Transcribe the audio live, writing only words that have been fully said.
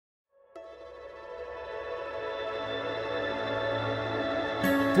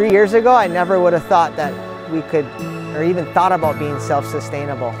3 years ago, I never would have thought that we could, or even thought about being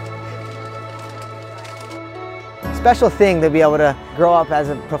self-sustainable. Special thing to be able to grow up as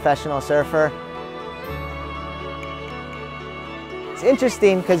a professional surfer. It's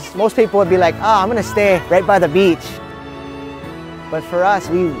interesting because most people would be like, oh, I'm gonna stay right by the beach. But for us,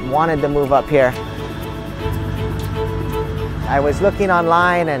 we wanted to move up here. I was looking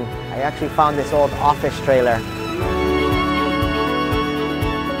online and I actually found this old office trailer.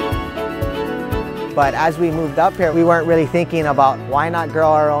 But as we moved up here, we weren't really thinking about why not grow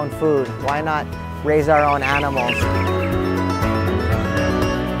our own food? Why not raise our own animals?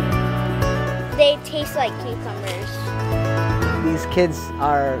 They taste like cucumbers. These kids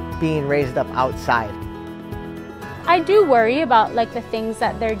are being raised up outside. I do worry about the things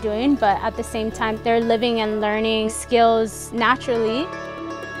that they're doing, but at the same time, they're living and learning skills naturally.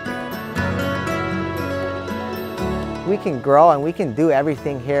 We can grow and we can do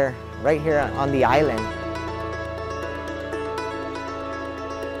everything here, right here on the island.